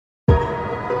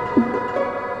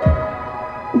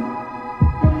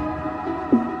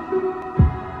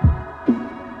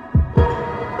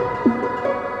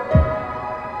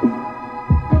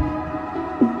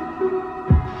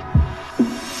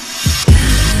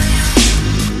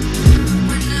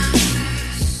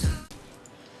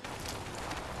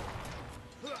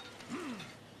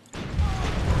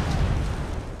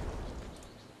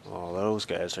All those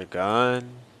guys are gone.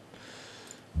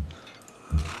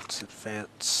 Let's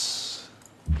advance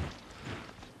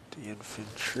the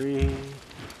infantry.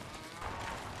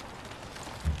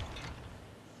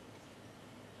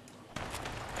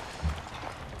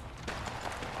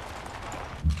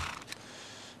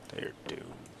 They're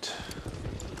doomed.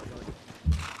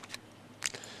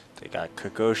 They got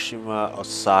Kagoshima,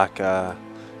 Osaka,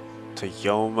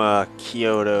 Toyama,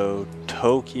 Kyoto,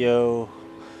 Tokyo,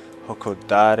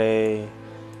 Hokodare,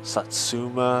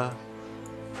 Satsuma,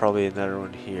 probably another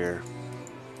one here.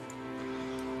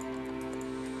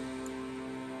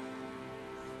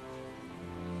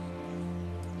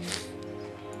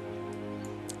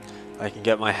 I can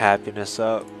get my happiness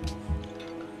up.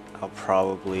 I'll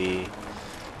probably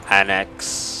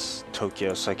annex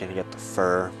Tokyo so I can get the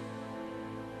fur.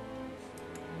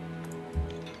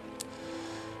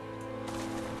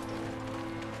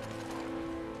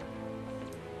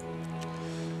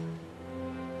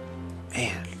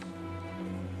 Man.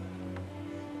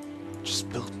 Just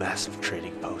build massive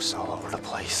trading posts all over the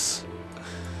place.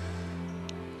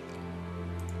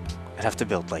 I'd have to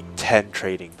build like 10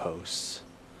 trading posts.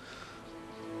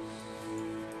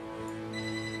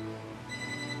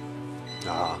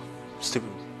 Ah, stupid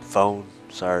phone.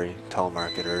 Sorry,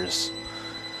 telemarketers.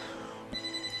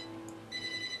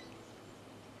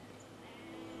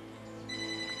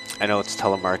 I know it's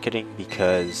telemarketing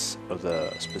because of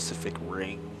the specific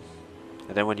ring.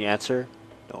 And then when you answer,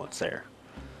 no one's there.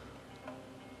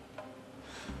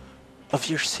 Of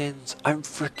your sins, I'm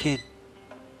freaking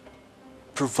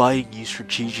providing you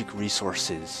strategic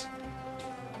resources.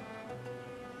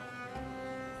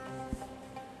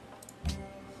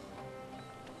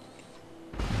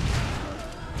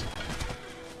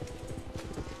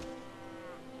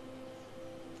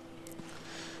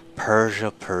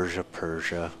 Persia, Persia,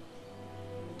 Persia.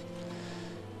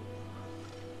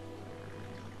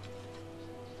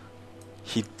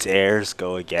 He dares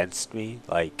go against me?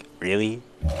 Like, really?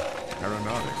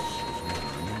 Aeronautics is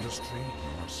neither an industry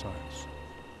nor a science.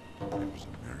 It was a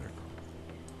miracle.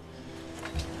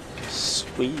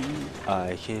 Sweet,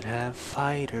 I can have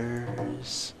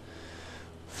fighters.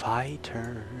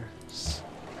 Fighters.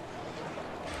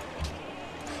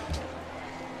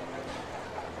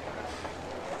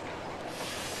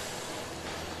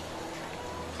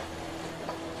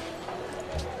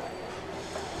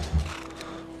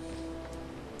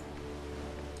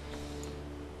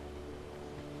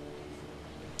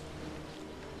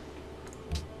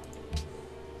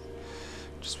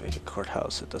 Just make a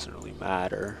courthouse, it doesn't really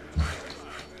matter.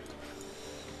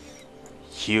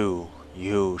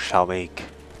 You shall make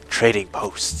trading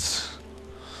posts.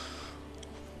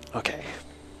 Okay.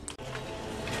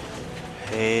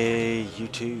 Hey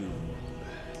YouTube,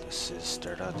 this is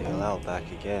stardotdll back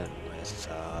again with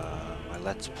my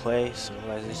Let's Play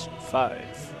Civilization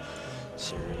 5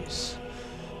 series.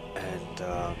 And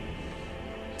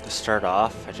to start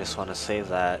off, I just want to say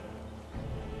that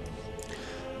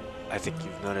I think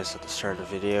you've noticed at the start of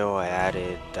the video I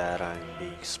added that I'm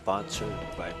being sponsored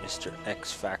by Mr.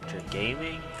 X Factor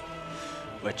Gaming,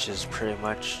 which is pretty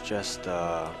much just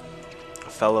a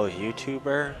fellow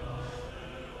YouTuber,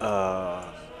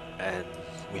 and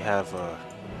we have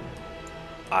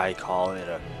I call it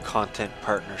a content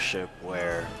partnership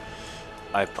where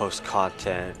I post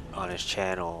content on his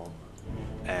channel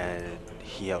and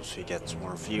he helps me get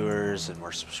more viewers and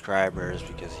more subscribers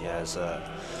because he has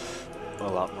a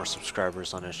lot more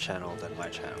subscribers on his channel than my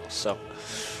channel. So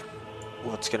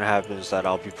what's gonna happen is that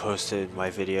I'll be posting my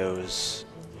videos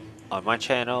on my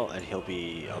channel and he'll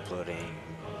be uploading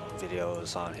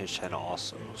videos on his channel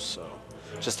also, so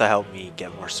just to help me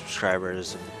get more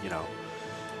subscribers and, you know,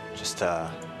 just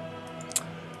to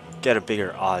get a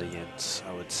bigger audience,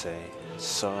 I would say.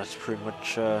 So that's pretty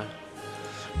much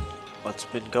what's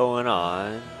been going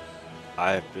on.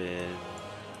 I've been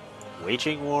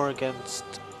waging war against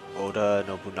Oda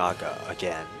Nobunaga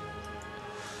again,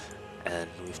 and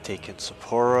we've taken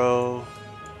Sapporo,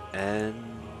 and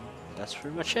that's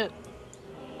pretty much it.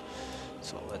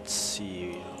 So let's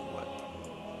see what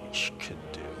we could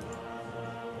do.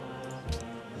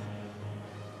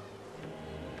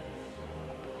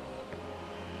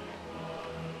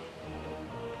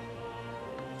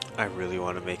 I really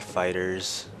want to make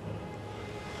fighters.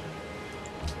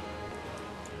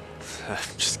 I'm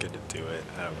just gonna do it.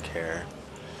 I don't care.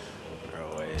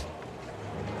 Oh wait.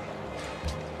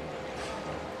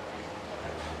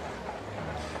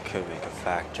 Could make a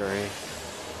factory.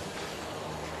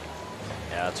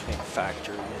 Yeah, let's make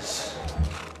factories.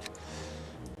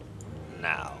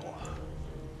 Now.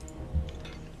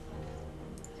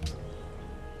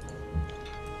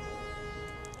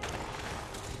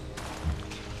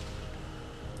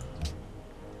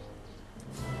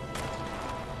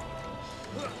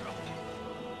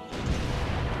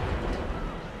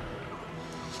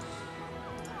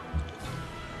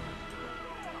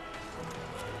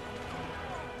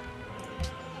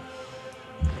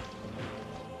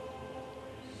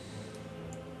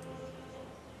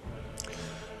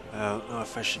 I don't know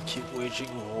if I should keep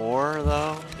waging war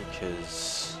though,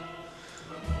 because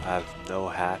I have no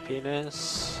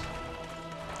happiness.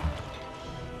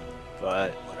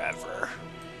 But whatever.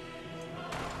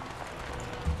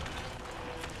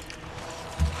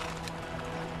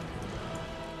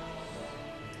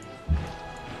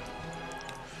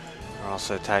 We're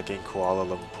also attacking Kuala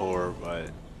Lumpur, but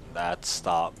that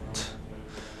stopped.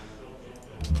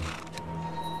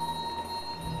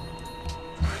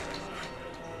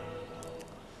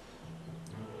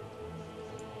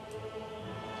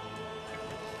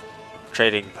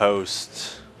 Trading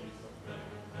post.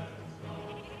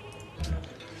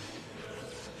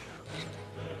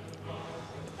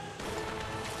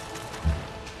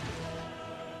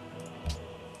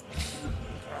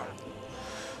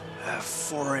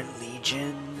 Foreign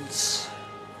legions.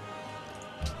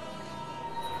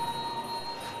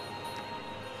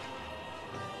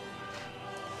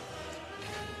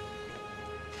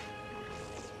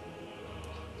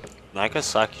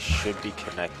 Nagasaki should be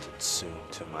connected soon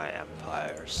to my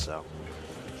empire, so.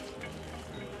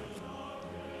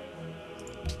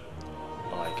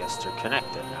 Well, I guess they're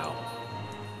connected now.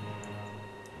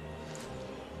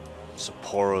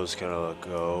 Sapporo's gonna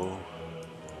go.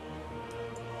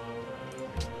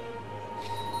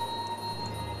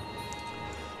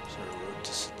 So road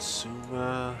to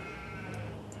Satsuma.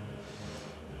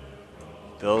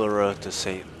 Build a road to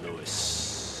St. Louis.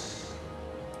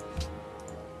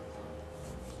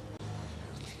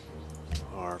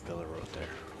 Or build a road there.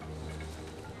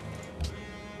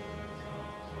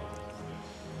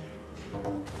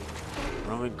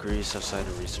 Rome and Greece have signed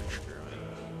a research agreement.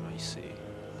 I see.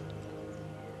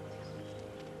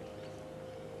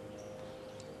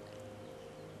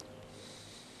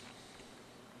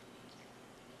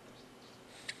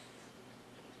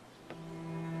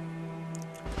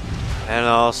 And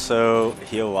also,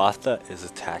 Hiawatha is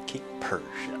attacking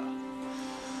Persia.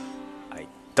 I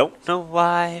don't know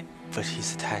why, but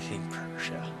he's attacking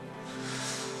Persia.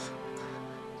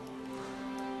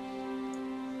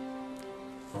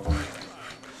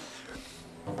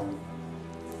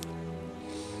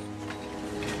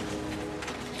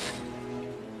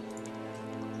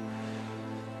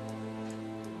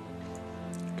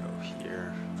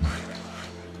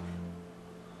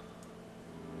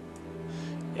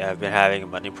 Yeah, I've been having a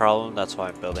money problem, that's why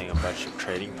I'm building a bunch of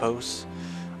trading posts.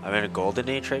 I'm in a golden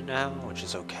age right now, which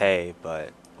is okay,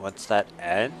 but once that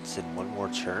ends in one more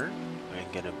turn,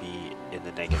 I'm gonna be in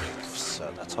the negative.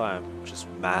 So that's why I'm just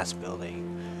mass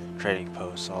building trading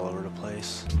posts all over the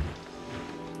place.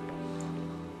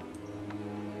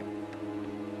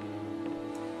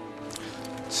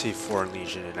 Let's see Foreign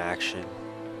Legion in action.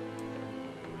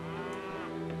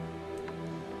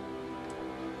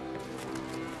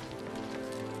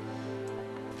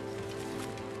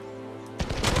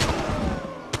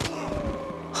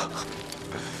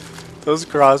 Those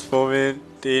crossbowmen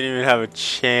didn't even have a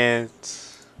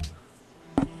chance.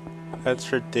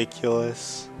 That's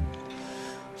ridiculous.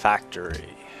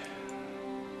 Factory.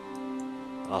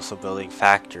 Also building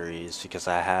factories because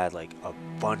I had like a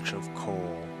bunch of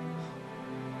coal.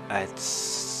 I had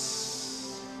 7.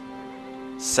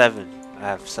 I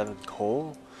have 7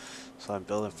 coal. So I'm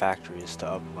building factories to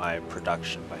up my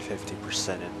production by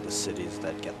 50% in the cities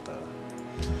that get the...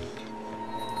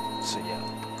 So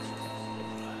yeah.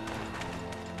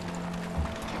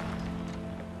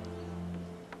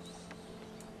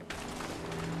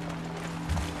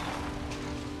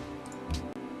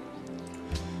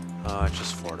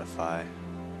 Just fortify.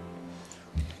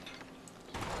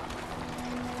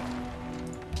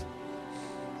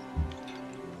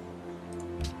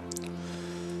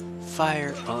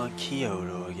 Fire on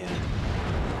Kyoto again.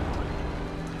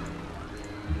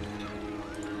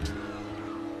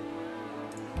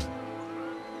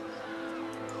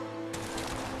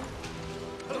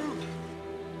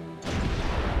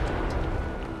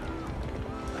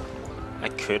 I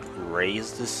could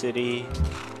raise the city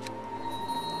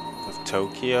with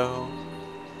Tokyo,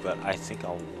 but I think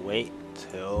I'll wait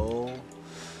till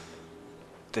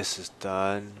this is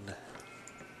done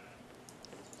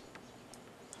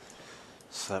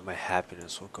so that my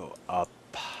happiness will go up.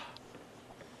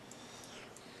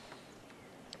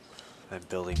 I'm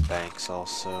building banks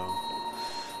also.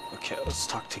 Okay, let's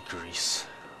talk to Greece.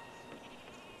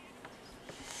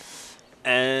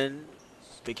 And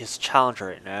biggest challenge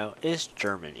right now is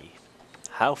Germany.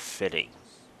 How fitting.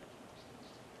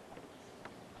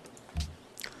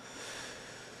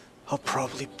 He'll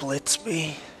probably blitz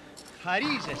me.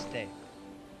 Χαρίζεστε.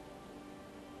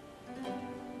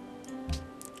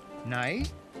 Ναι.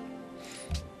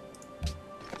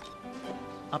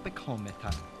 Απεκόμεθα.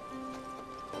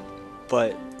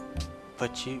 But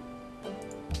you...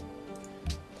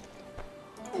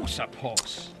 Ούσα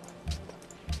πώς.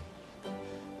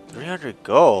 300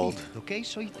 gold? Okay,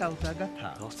 so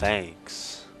itautagata. No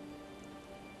thanks.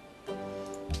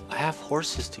 I have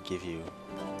horses to give you.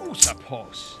 Ούσα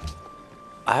πώς.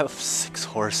 I have 6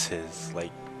 horses.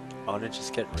 Like, I want to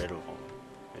just get rid of them.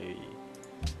 Maybe.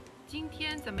 今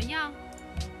天怎么样？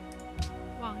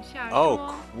往下 Oh,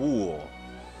 说， cool.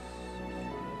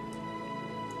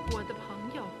 我的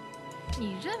朋友，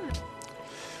你认为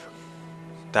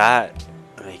That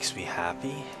makes me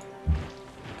happy.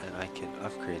 And I can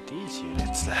upgrade these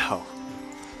units now.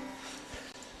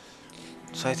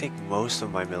 So I think most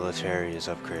of my military is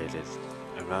upgraded.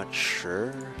 I'm not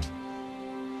sure.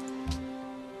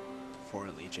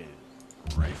 Foreign Legion,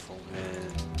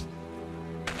 Riflemen.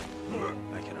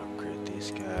 I can upgrade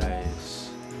these guys.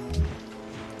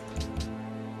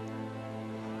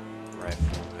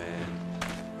 Riflemen.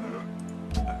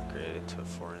 Upgrade it to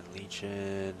Foreign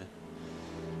Legion.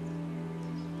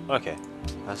 Okay,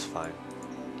 that's fine.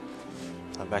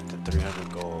 I'm back to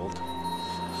 300 gold.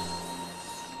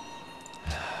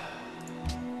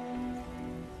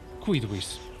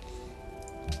 Quidvis.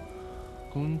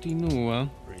 Continua.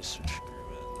 Research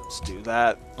agreement. Let's do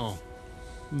that. Oh,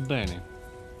 bene.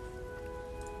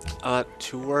 I'm not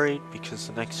too worried because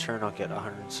the next turn I'll get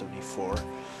 174.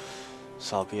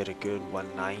 So I'll be at a good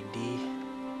 190.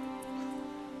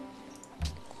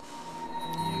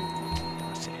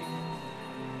 Nothing.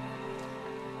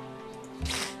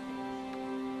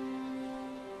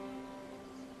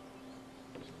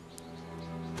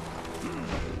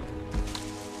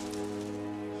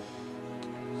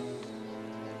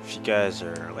 If you guys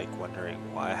are like wondering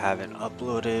why I haven't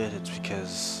uploaded, it's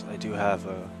because I do have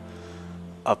a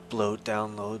upload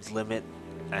download limit,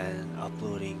 and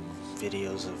uploading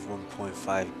videos of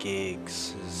 1.5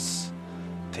 gigs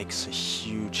takes a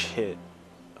huge hit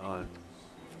on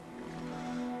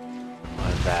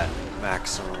that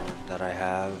maximum that I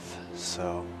have.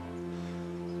 So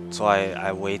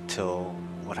I wait till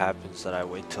what happens that I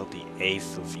wait till the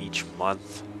 8th of each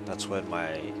month. That's when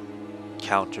my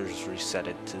counters reset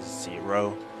it to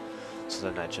 0. So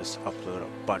then I just upload a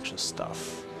bunch of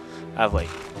stuff. I have like,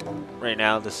 right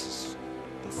now this is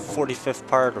the 45th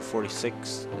part or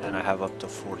 46th, and I have up to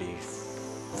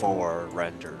 44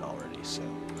 rendered already, so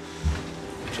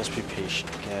just be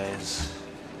patient guys.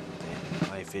 And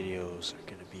my videos are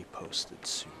gonna be posted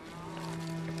soon.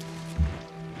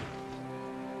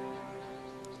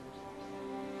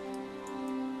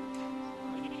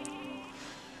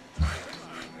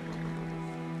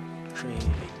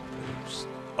 Training boost.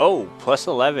 Oh, plus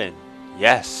 11.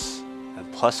 Yes.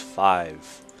 And plus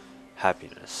 5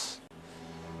 happiness.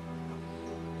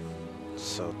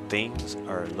 So things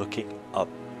are looking up,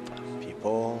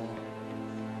 people.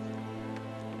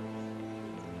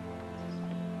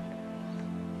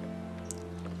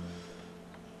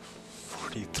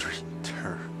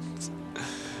 Turns.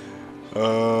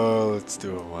 Oh, let's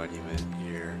do a monument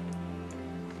here.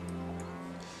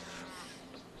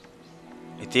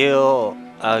 Ideal.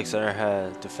 Alexander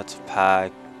had defensive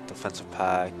pact.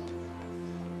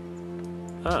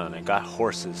 Oh, and I got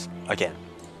horses again.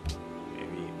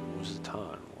 Maybe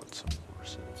Uzatan wants some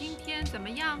horses. 今天怎么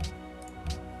样？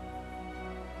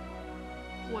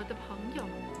我的朋友，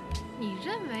你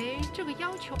认为这个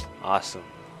要求？ Awesome.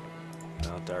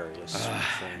 Now Darius.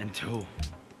 And two.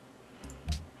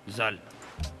 Zal.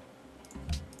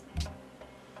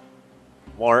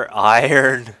 More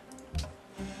iron.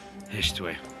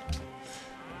 History.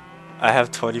 I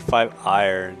have 25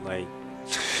 iron. Like,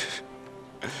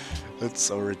 that's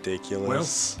so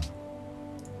ridiculous.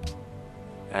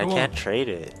 And I can't trade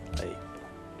it. Like,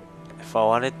 if I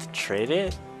wanted to trade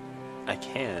it, I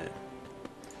can't.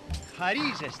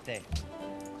 Χαρίζεστε.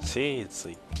 See, it's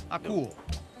like. Ακούω.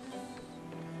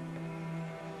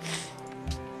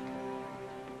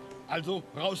 Also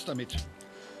raus damit.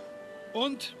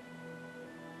 Und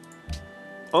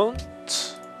Und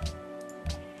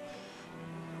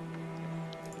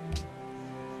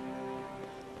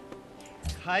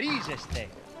Paris este.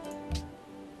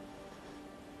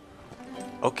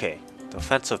 Okay,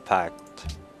 defensive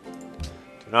pact.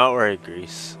 Do not worry,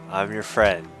 Greece. I'm your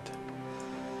friend.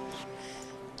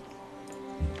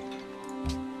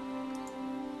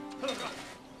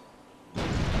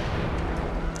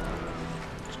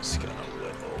 Just gonna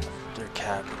whittle their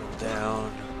capital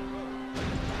down.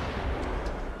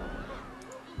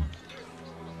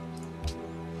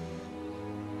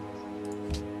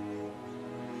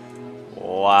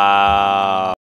 Wow.